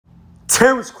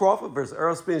Terence Crawford versus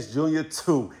Errol Spence Jr.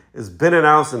 2 has been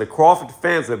announced, and the Crawford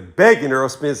fans are begging Errol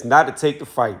Spence not to take the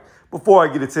fight. Before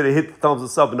I get into the hit the thumbs and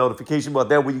sub and notification bell.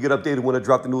 That way you get updated when I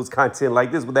drop the newest content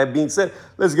like this. With that being said,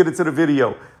 let's get into the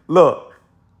video. Look,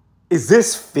 is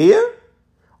this fair?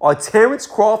 Are Terence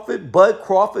Crawford, Bud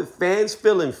Crawford fans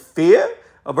feeling fear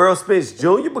of Errol Spence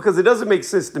Jr.? Because it doesn't make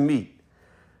sense to me.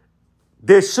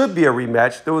 There should be a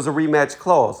rematch. There was a rematch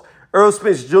clause. Errol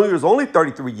Spence Jr. is only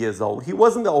 33 years old. He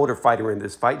wasn't the older fighter in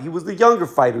this fight. He was the younger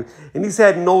fighter, and he's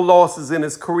had no losses in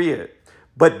his career.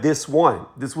 But this one,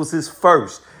 this was his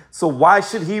first. So why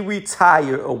should he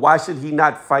retire, or why should he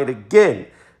not fight again?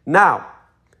 Now,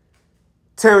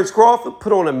 Terence Crawford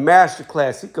put on a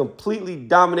masterclass. He completely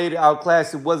dominated,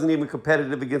 outclassed. It wasn't even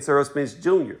competitive against Errol Spence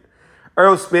Jr.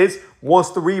 Errol Spence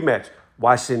wants the rematch.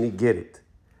 Why shouldn't he get it?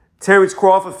 Terence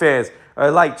Crawford fans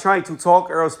are like trying to talk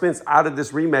Errol Spence out of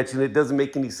this rematch, and it doesn't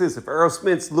make any sense. If Errol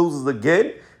Spence loses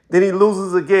again, then he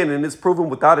loses again, and it's proven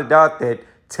without a doubt that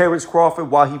Terence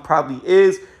Crawford, while he probably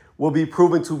is, will be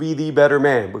proven to be the better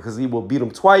man because he will beat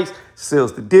him twice,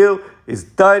 seals the deal, is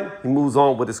done, he moves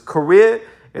on with his career,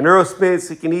 and Errol Spence,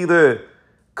 he can either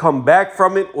come back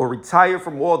from it or retire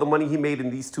from all the money he made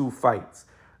in these two fights.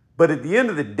 But at the end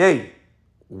of the day,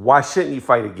 why shouldn't he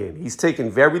fight again? He's taken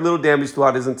very little damage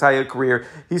throughout his entire career.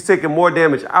 He's taken more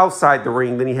damage outside the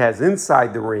ring than he has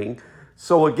inside the ring.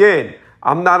 So again,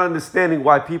 I'm not understanding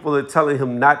why people are telling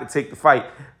him not to take the fight.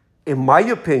 In my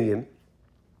opinion,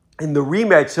 in the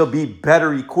rematch, he'll be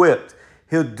better equipped.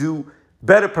 He'll do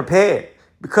better prepared.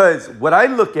 Because what I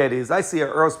look at is, I see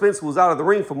Errol Spence who was out of the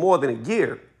ring for more than a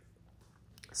year.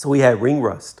 So he had ring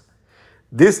rust.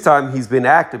 This time he's been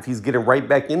active. He's getting right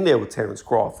back in there with Terence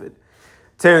Crawford.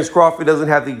 Terence Crawford doesn't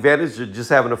have the advantage of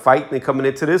just having a fight and then coming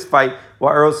into this fight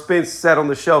while Errol Spence sat on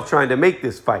the shelf trying to make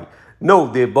this fight. No,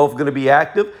 they're both going to be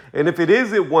active. And if it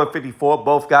is at 154,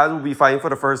 both guys will be fighting for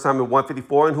the first time at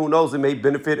 154. And who knows, it may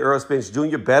benefit Errol Spence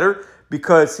Jr. better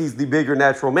because he's the bigger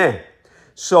natural man.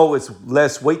 So it's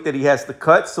less weight that he has to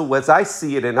cut. So as I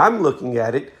see it and I'm looking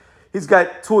at it, he's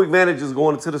got two advantages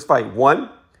going into this fight.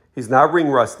 One, he's not ring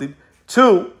rusted.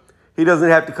 Two, he doesn't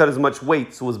have to cut as much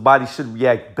weight, so his body should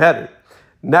react better.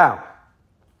 Now,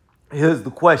 here's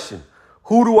the question.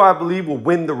 Who do I believe will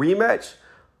win the rematch?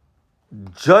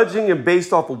 Judging and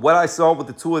based off of what I saw with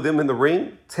the two of them in the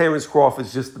ring, Terence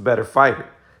Crawford's just the better fighter.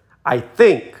 I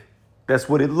think that's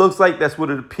what it looks like. That's what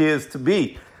it appears to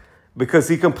be because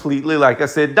he completely, like I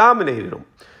said, dominated him.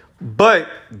 But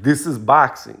this is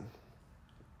boxing.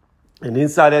 And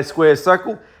inside that square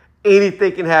circle,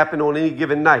 anything can happen on any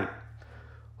given night.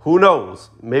 Who knows?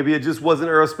 Maybe it just wasn't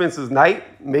Errol Spence's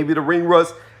night. Maybe the ring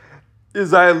rust,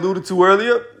 as I alluded to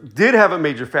earlier, did have a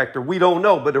major factor. We don't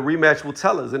know, but the rematch will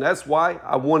tell us. And that's why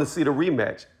I want to see the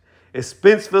rematch. If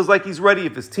Spence feels like he's ready,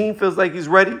 if his team feels like he's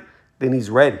ready, then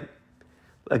he's ready.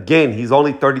 Again, he's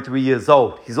only 33 years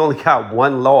old. He's only got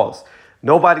one loss.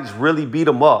 Nobody's really beat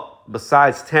him up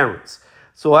besides Terence.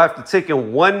 So after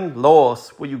taking one loss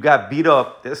where you got beat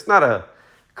up, that's not a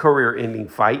career-ending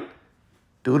fight.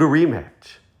 Do the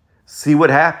rematch. See what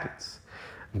happens.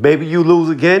 Maybe you lose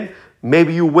again.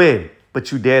 Maybe you win.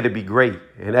 But you dare to be great.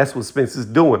 And that's what Spence is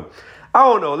doing. I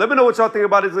don't know. Let me know what y'all think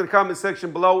about it in the comment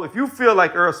section below. If you feel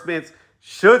like Errol Spence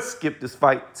should skip this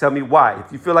fight, tell me why.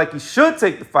 If you feel like he should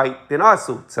take the fight, then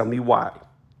also tell me why.